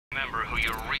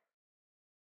your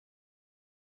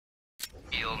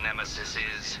real nemesis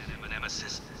is.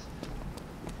 Nemesis.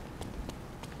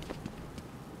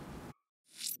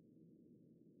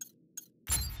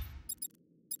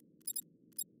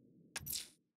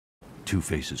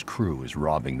 Two-Face's crew is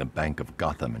robbing the Bank of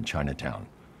Gotham in Chinatown.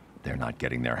 They're not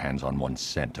getting their hands on 1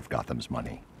 cent of Gotham's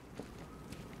money.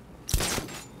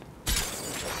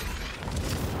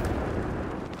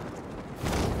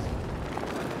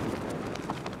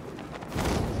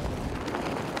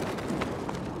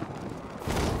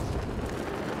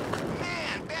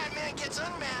 Man, Batman gets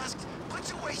unmasked,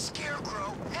 puts away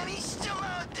Scarecrow, and he's still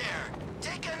out there.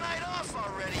 Take a night off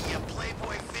already, you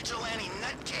playboy vigilante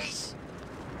nutcase.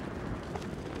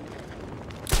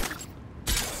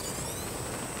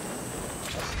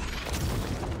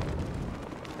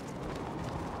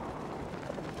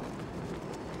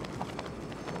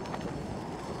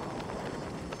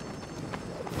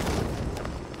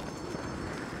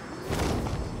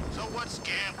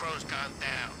 Scarecrow's gone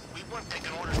down. We weren't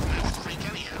taking orders from that freak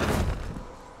anyhow.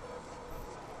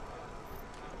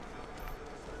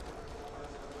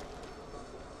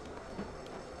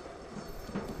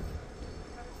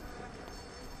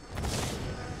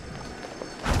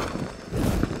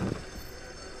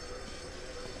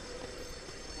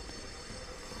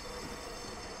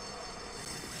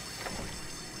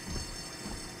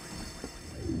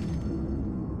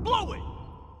 Blow it!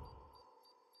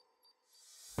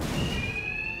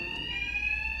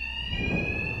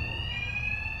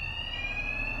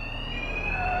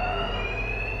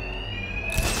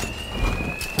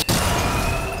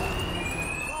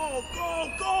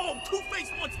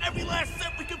 Two-Face wants every last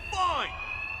cent we can find!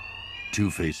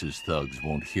 Two-Face's thugs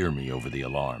won't hear me over the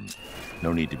alarm.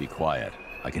 No need to be quiet.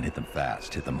 I can hit them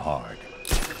fast, hit them hard.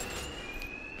 This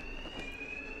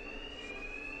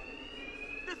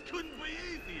couldn't be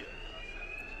easier!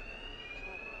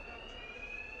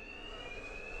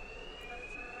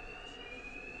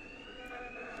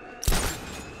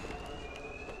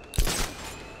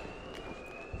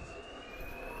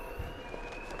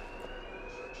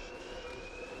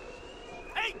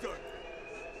 Hey, Dirt!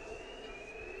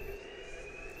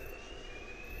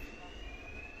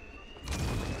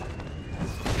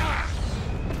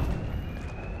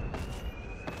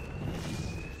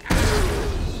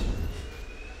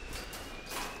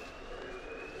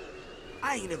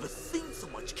 I ain't ever seen so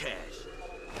much cash.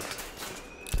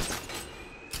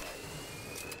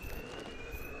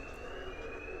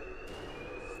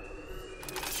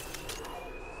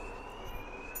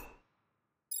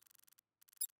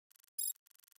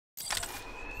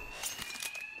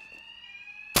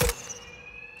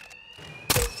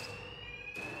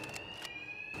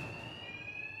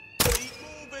 Keep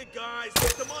moving, guys.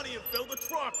 Get the money and fill the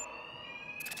truck.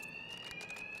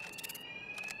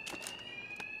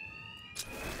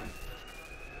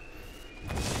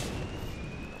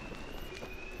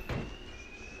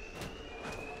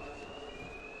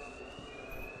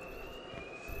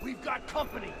 We've got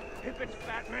company. If it's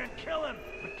Batman, kill him.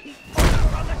 But keep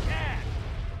focused on the cash.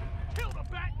 Kill the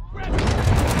bat. Grab it.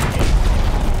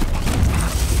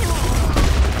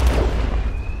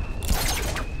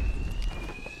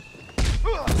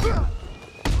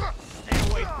 Stay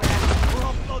away, Bat, or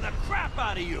I'll blow the crap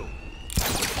out of you.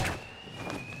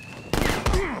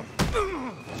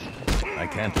 I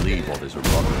can't leave while there's a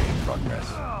robbery in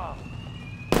progress.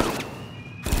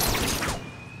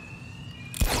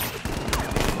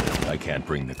 I can't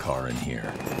bring the car in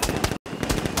here.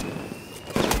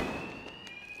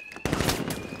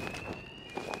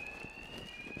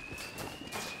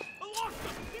 I lost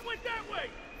him. He went that way.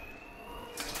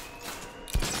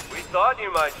 We thought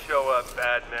you might show up,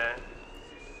 Batman.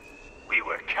 We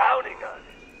were counting on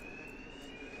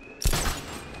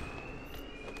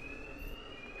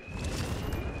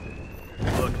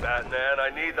it. Look, Batman, I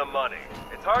need the money.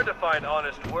 It's hard to find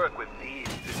honest work with these.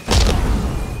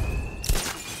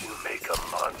 You make a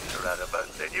monster out of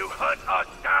us, and you hunt us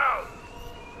down!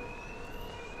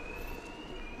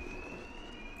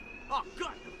 Oh,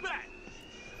 God, the bat.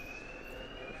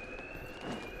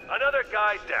 Another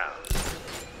guy down.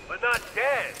 But not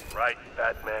dead, right,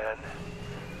 Batman?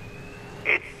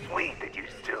 It's sweet that you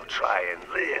still try and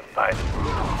live by the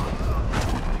rules.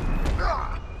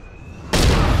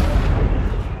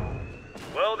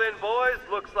 Well then, boys,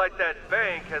 looks like that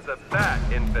bank has a bat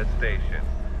infestation.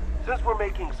 Since we're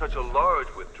making such a large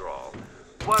withdrawal,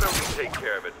 why don't we take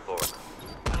care of it for them?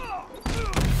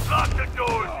 Lock the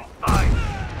doors, it's fine.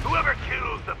 Whoever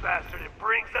kills the bastard and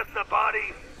brings us the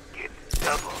body gets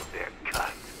double their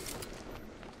cut.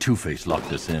 Two-Face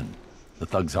locked us in. The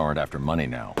thugs aren't after money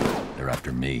now. They're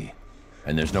after me.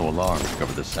 And there's no alarm to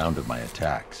cover the sound of my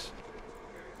attacks.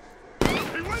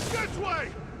 This way!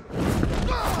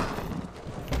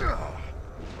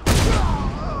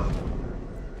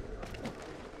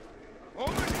 Oh,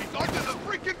 he's under the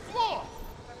freaking floor!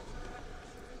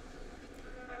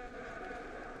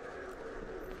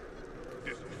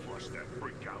 This'll flush that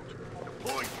freak out.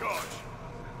 Deploying charge.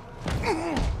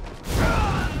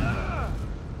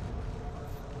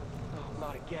 Oh,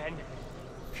 not again.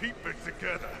 Keep it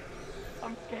together.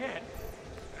 I'm scared.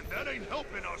 And that ain't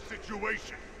helping our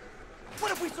situation.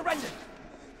 What if we surrender?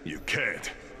 You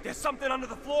can't. There's something under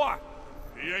the floor.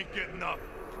 He ain't getting up.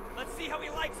 Let's see how he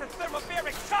likes a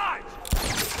thermobaric charge!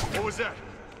 What was that?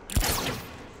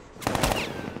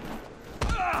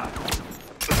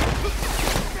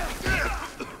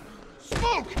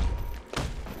 Smoke!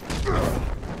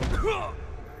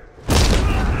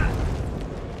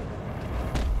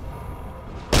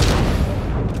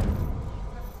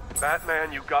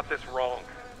 Batman, you got this wrong.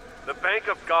 The Bank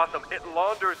of Gotham, it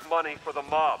launders money for the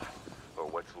mob. Or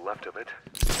what's left of it.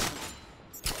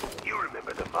 You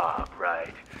remember the mob,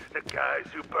 right? The guys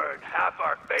who burned half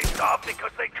our face off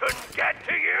because they couldn't get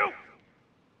to you?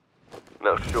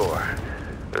 Now sure,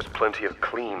 there's plenty of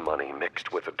clean money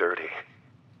mixed with the dirty.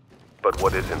 But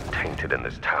what isn't tainted in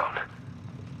this town?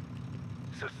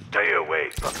 So stay away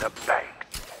from the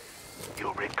banks.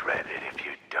 You'll regret it if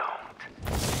you don't.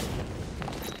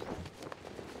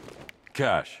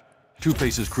 Cash.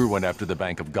 Two-Face's crew went after the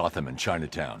Bank of Gotham in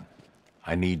Chinatown.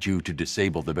 I need you to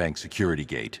disable the bank security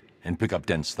gate and pick up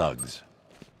Dent's thugs.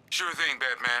 Sure thing,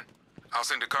 Batman. I'll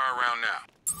send a car around now.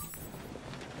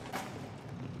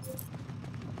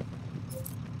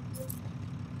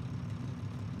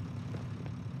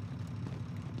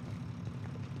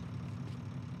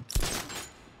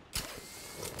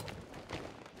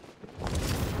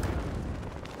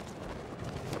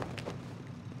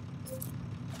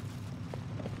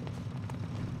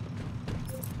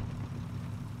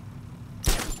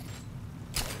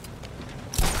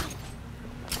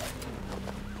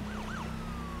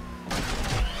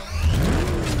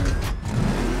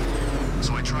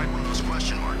 So I tried one of those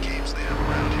question mark games they have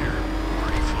around here.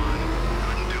 Pretty fun.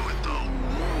 Couldn't do it though.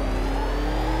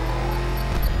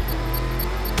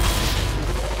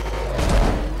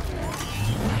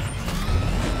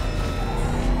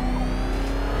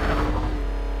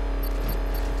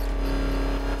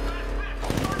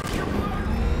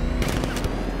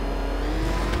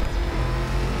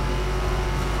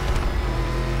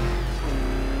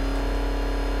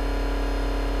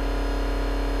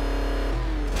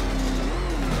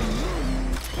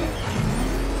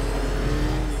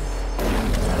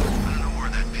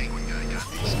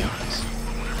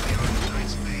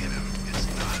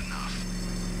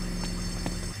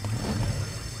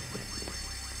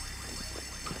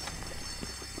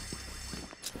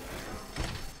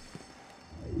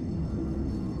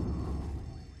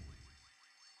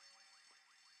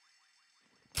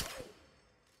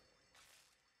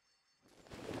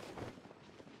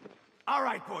 All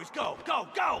right, boys, go, go,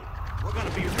 go! We're gonna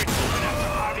be rich even after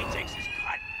Harvey takes his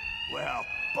cut. Well,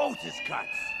 both his cuts.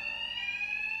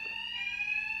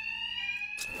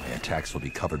 My attacks will be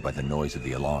covered by the noise of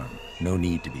the alarm. No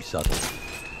need to be subtle. This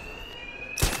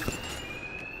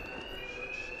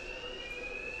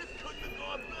couldn't have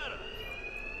gone better.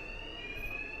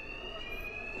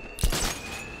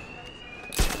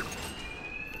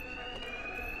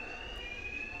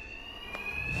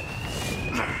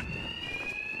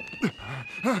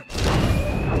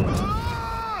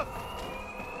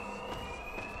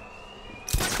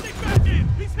 Stay back in!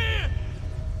 He's here!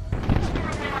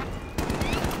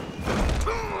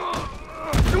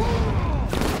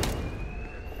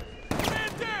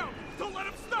 Man down! Don't let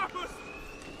him stop us!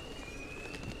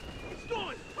 He's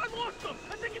gone! I lost him!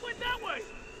 I think he went that way!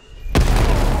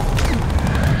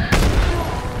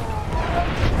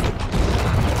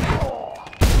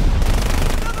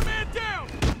 Another man down!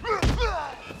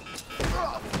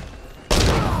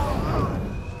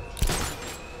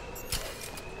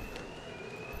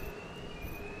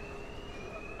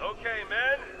 Okay,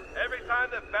 men. Every time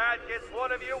the bat gets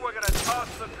one of you, we're gonna toss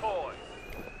the coin.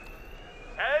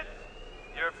 Heads,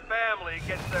 your family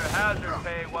gets their hazard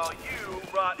pay while you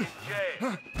rot in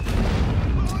jail.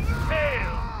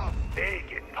 Tails, they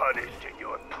get punished in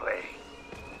your place.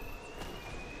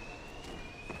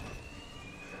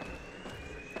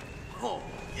 Oh,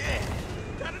 yeah!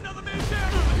 Got another man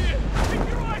down over here! Keep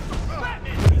your eyes on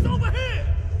Batman! He's over here!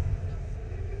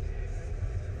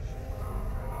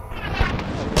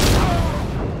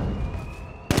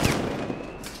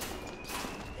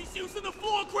 He's using the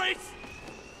floor grates!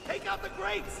 Take out the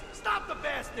grates! Stop the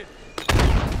bastard!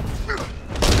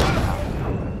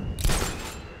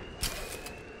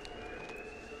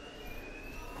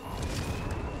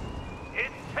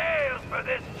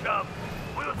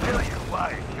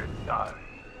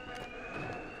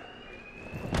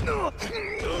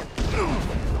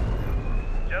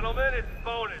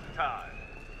 time.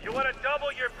 You want to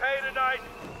double your pay tonight?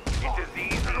 It's as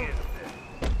easy as this.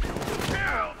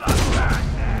 Kill the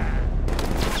Batman!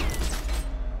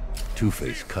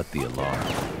 Two-Face cut the alarm.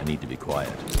 I need to be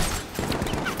quiet.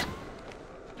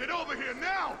 Get over here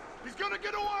now! He's gonna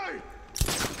get away!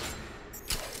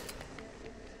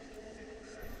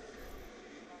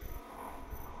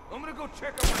 I'm gonna go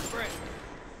check on my friend.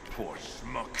 Poor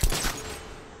schmuck.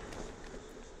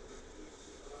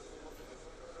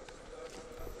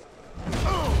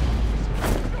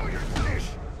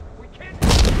 We can't do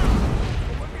it now,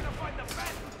 but we're gonna find the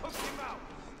bat and hook him out.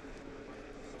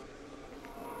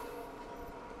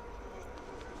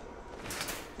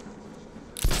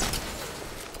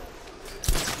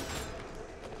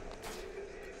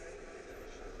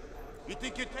 You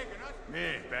think you're taking us?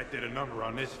 Man, Bat did a number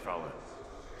on this fella.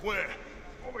 Where?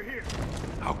 Over here.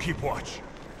 I'll keep watch.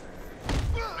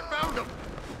 I found him!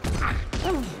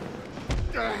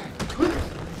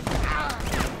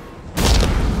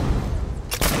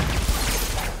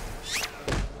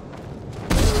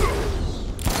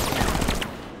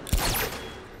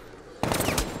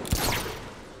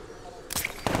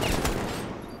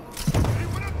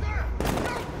 Anyone up there?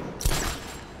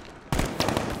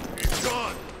 He's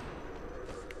gone!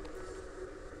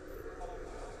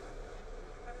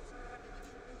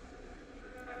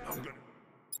 I'm gonna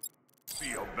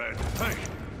feel bad. Hey,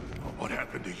 what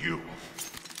happened to you?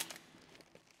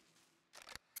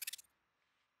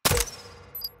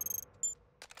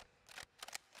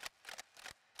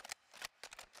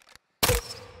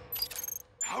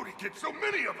 How'd he get so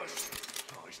many of us?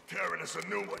 Oh, he's tearing us a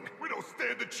new one. We don't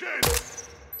stand a chance.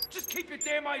 Just keep your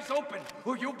damn eyes open,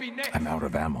 or you'll be next. I'm out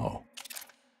of ammo.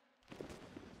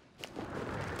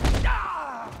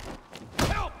 Ah!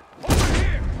 Help! Over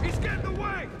here! He's getting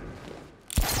away!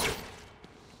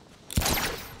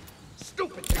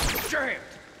 Stupid thing, jammed!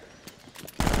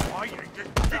 Why you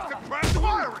just piece of crap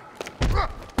firing?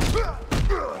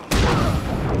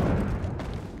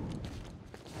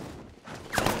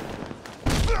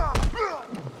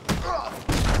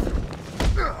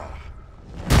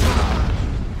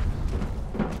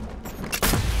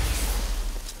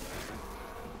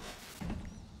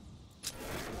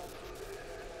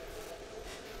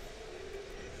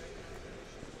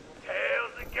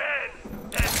 Tails again.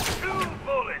 That's 2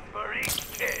 bullets for each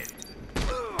kid.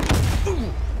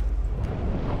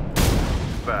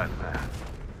 Batman,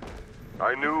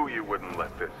 I knew you wouldn't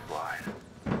let this slide.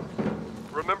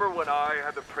 Remember when I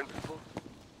had the principles?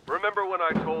 Remember when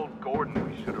I told Gordon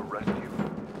we should arrest you?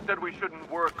 Said we shouldn't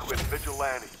work with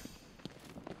vigilantes?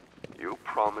 You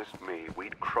promised me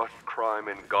we'd crush crime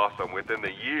in Gotham within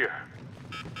a year.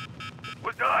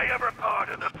 Was I ever part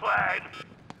of the plan?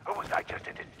 Or was I just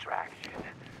a distraction?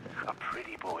 A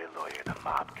pretty boy lawyer the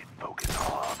mob could focus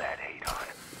all that hate on,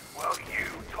 while you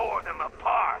tore them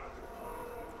apart.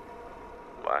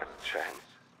 Last chance.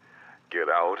 Get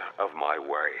out of my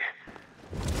way,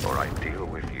 or I deal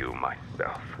with you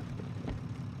myself.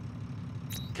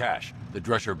 Cash, the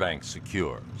Drescher Bank's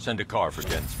secure. Send a car for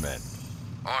Dent's men.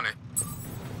 On it.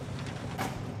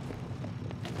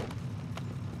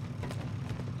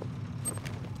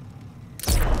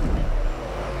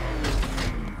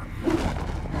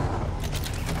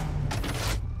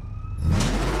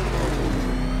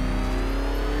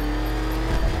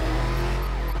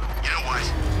 You know what?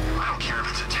 I don't care if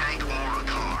it's a tank or a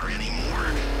car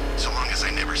anymore, so long as I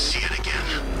never see it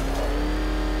again.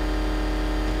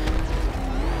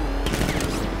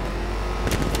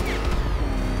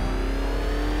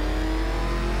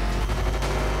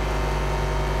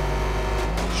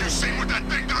 You seen what that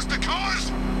thing does to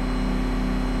cars?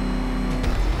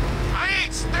 I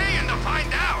ain't staying to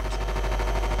find out!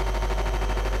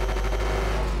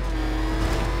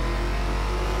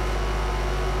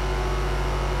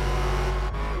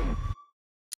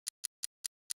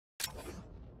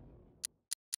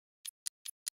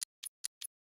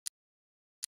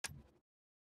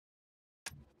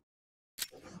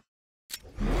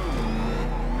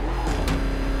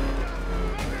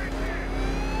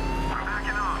 I'm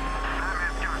backing off.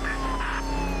 Batman's got this.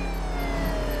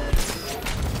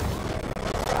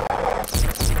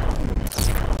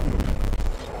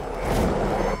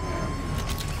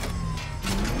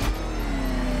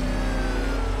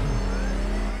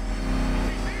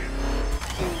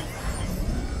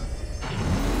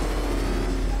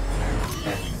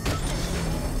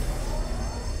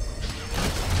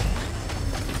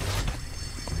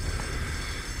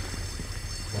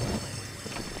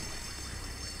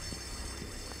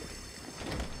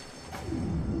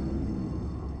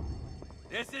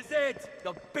 This is it!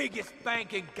 The biggest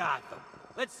bank in Gotham.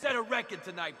 Let's set a record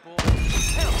tonight, boys.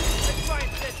 Hell, let's try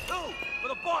and set 2 for the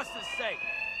the boss's sake.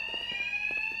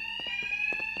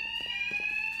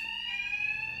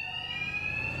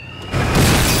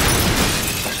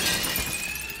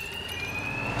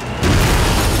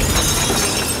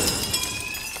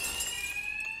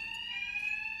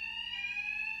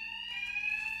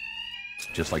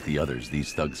 Just like the others,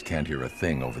 these thugs can't hear a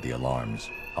thing over the alarms.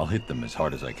 I'll hit them as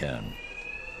hard as I can.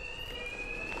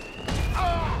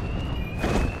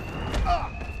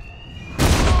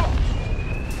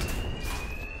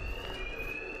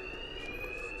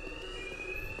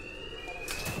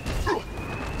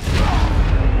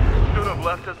 Should have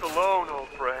left us alone, old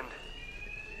friend.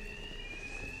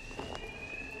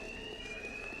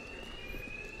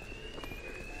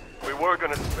 We were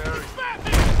gonna spare you,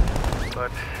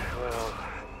 but, well,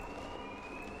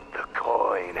 the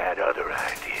coin had other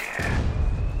ideas.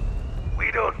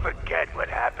 We don't forget what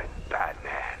happened,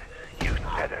 Batman. You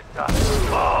set us up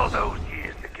all those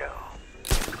years ago.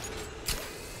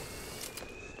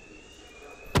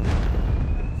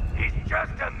 He's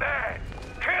just a man.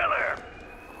 Kill him!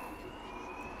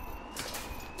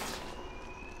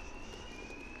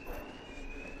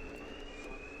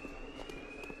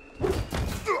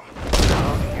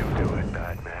 How you do it,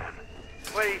 Batman?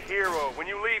 Play hero when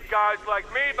you leave guys like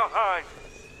me behind.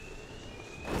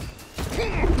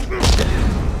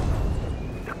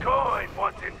 The coin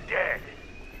wants him dead.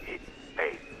 It's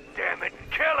fate, damn it.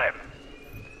 Kill him!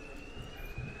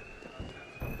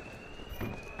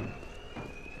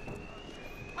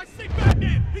 I see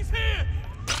Batman! He's here!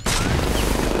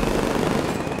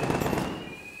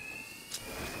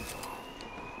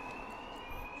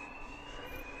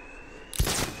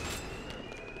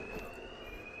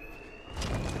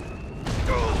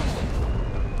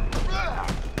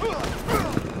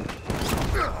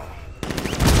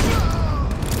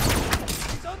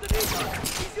 He's underneath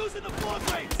us! He's using the floor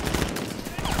grates!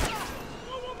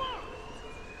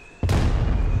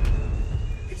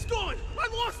 He's gone! I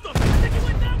lost him! I think he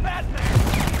went down! Batman!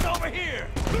 He's over here!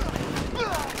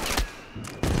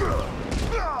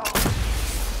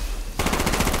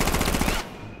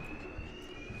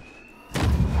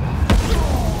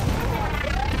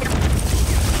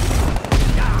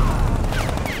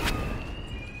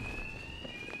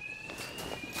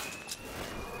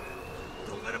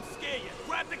 Don't let him scare you!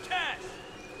 Grab the cash!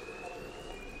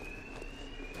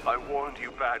 I warned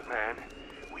you, Batman.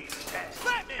 We said.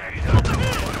 Batman! He's over here!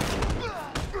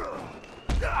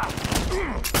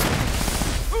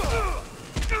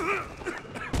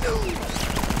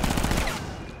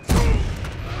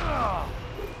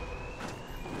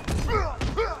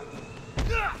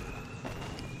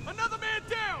 Another man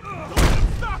down! Don't let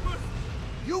him stop us!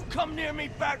 You come near me,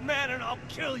 Batman, and I'll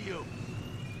kill you!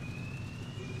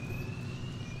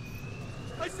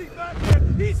 I see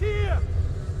Batman! He's here!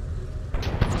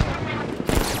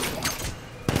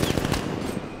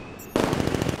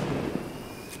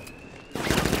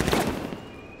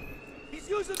 He's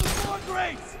using the floor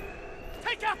grates!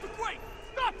 Take out the grate!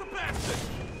 Stop the bastard!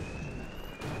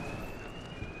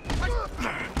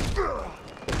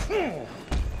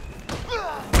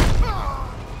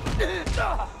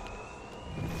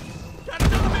 Got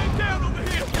another man down over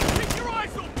here! Keep your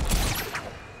eyes open!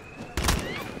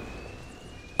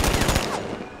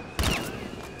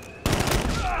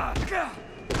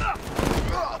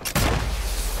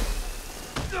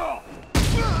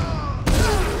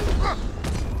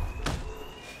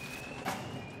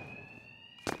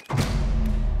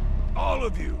 All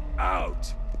of you,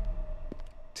 out!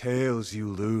 Tails you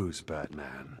lose,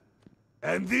 Batman.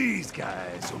 And these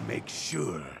guys will make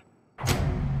sure.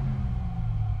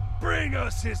 Bring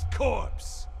us his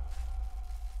corpse!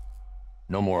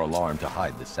 No more alarm to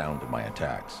hide the sound of my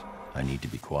attacks. I need to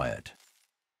be quiet.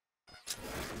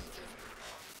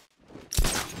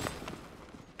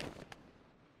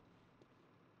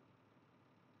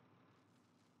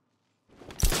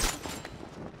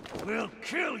 We'll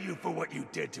kill you for what you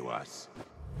did to us.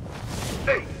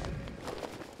 Hey!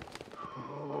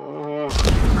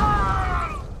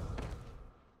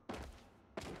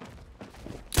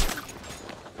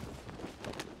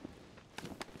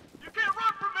 You can't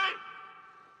run from me!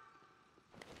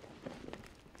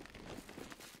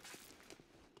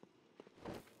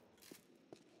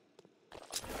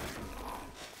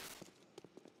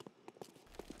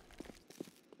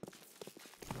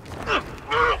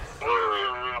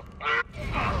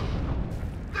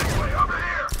 This way, over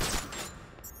here!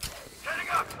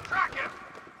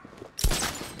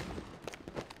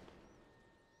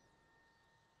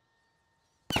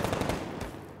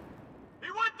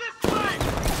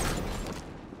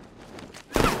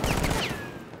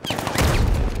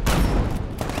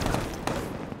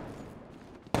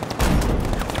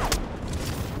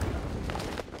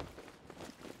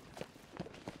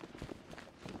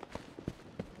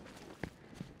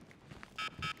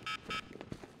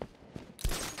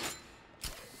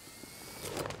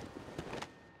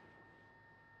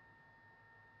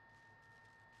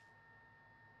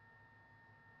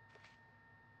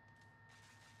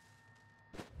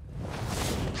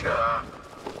 What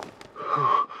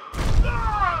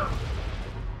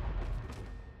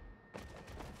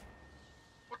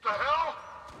the hell?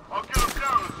 I'll get him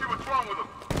down and see what's wrong with him.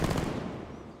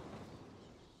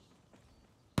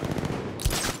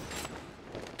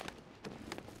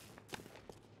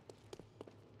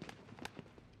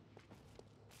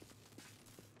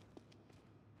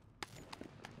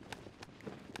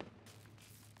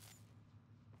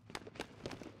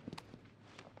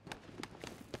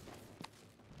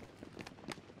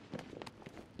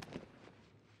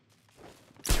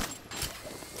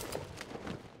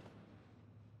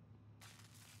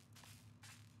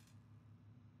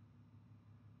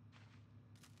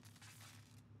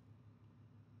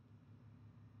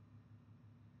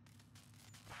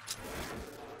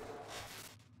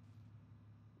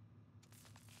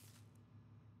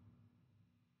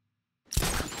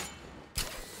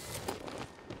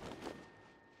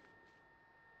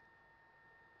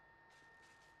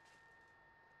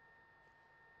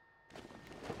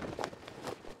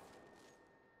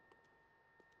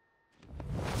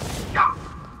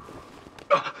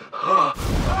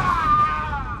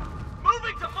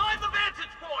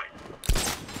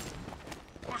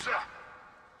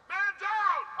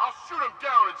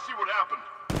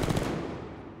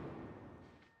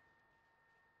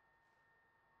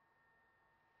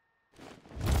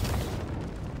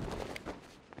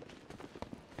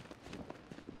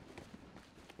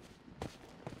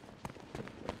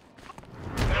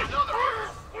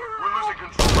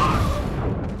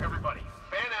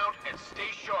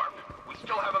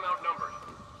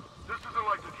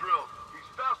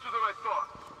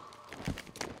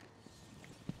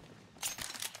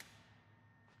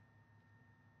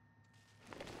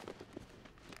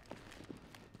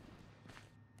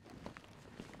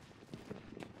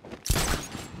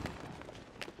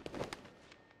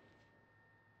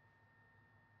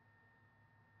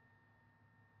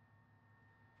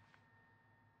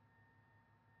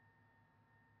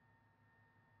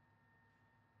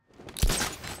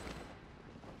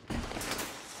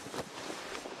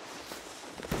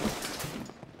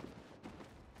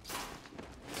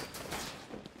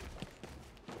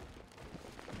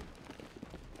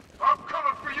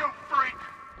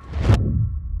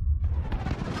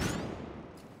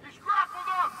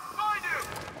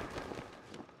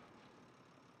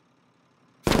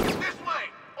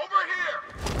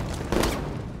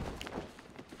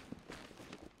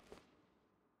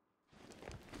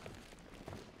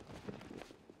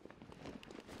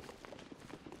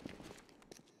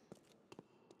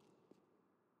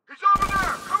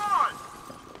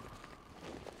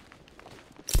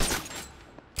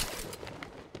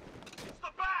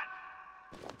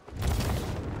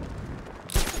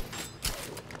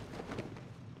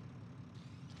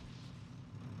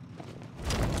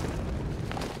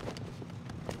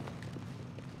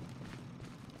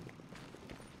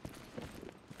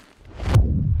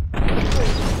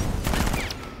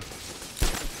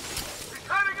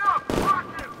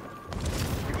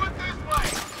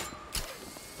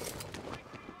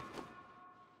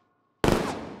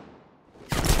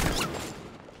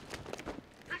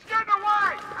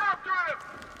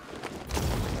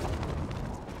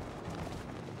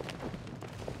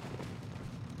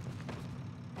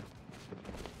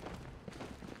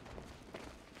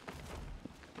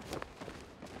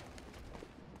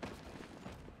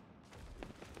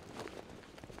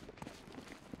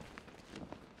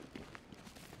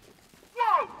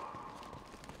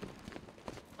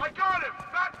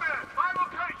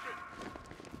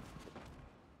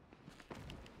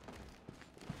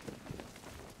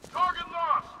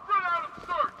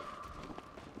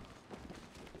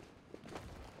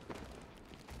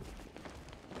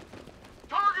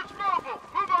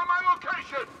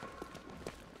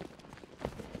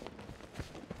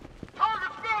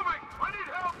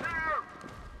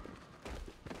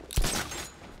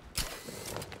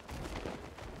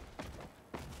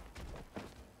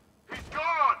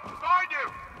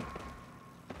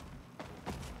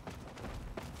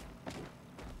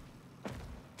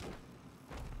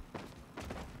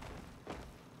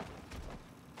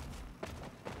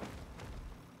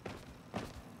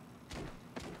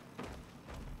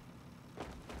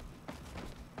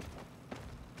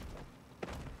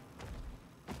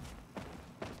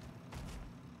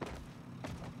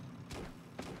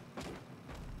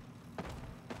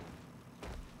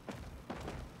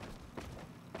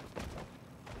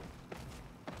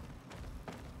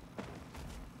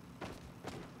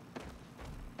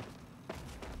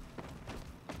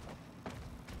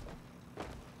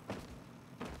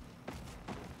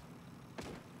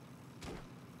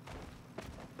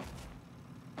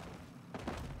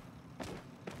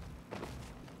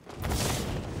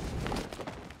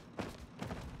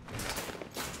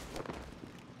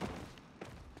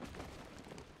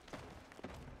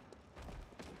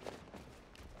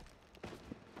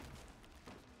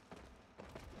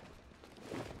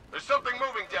 There's something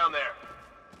moving down there.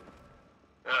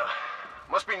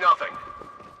 Must be nothing.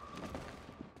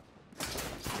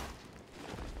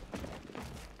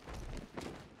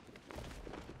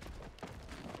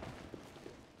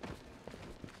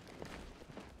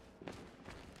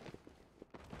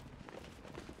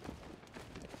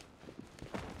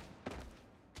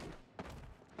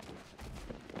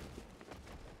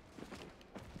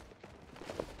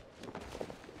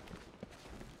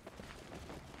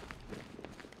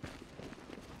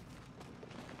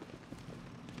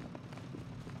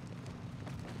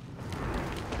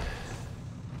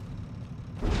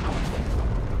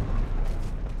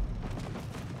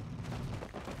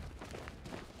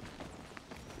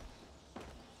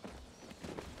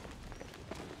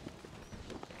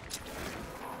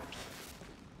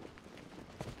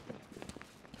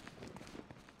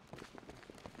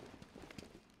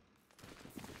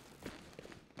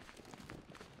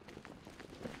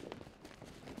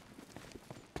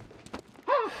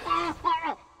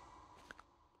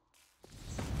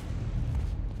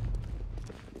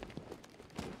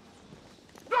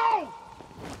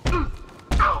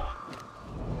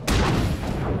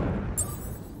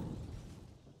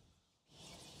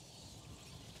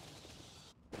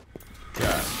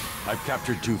 I've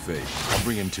captured Two Face. I'll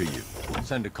bring him to you.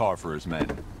 Send a car for his men.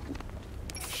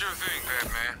 Sure thing,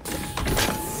 Batman.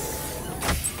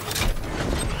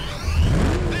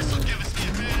 This'll give us the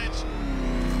advantage.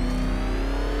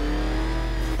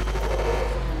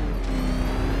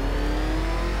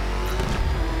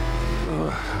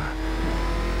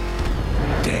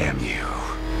 Damn you.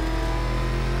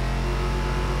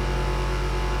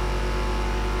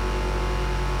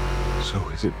 So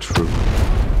is it true,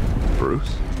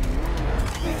 Bruce?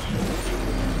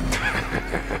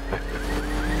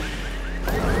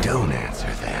 Don't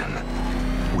answer then.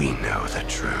 We know the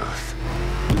truth.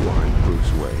 You aren't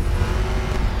Bruce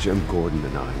Wayne. Jim Gordon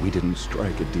and I, we didn't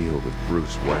strike a deal with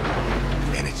Bruce Wayne.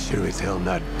 And it's sure as hell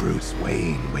not Bruce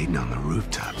Wayne waiting on the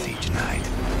rooftops each night.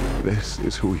 This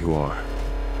is who you are.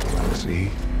 See?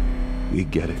 We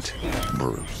get it,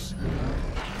 Bruce.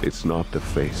 It's not the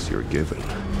face you're given.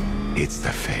 It's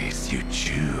the face you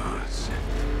choose.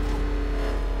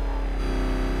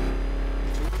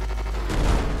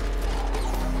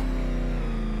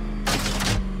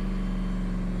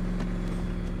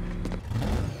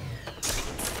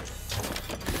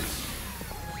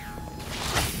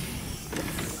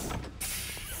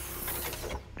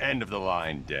 End of the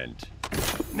line, Dent.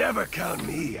 Never count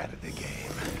me out of the game.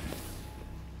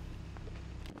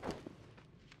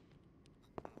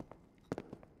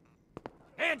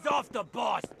 Hands off the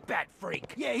boss, bat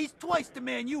freak! Yeah, he's twice the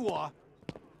man you are.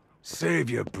 Save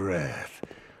your breath.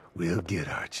 We'll get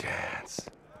our chance.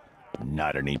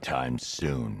 Not anytime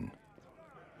soon.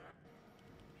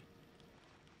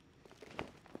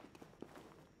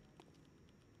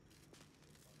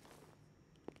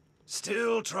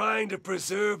 Still trying to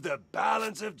preserve the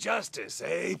balance of justice,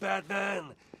 eh,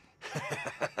 Batman?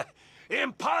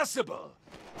 Impossible!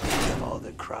 Of all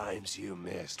the crimes you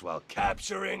missed while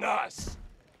capturing us.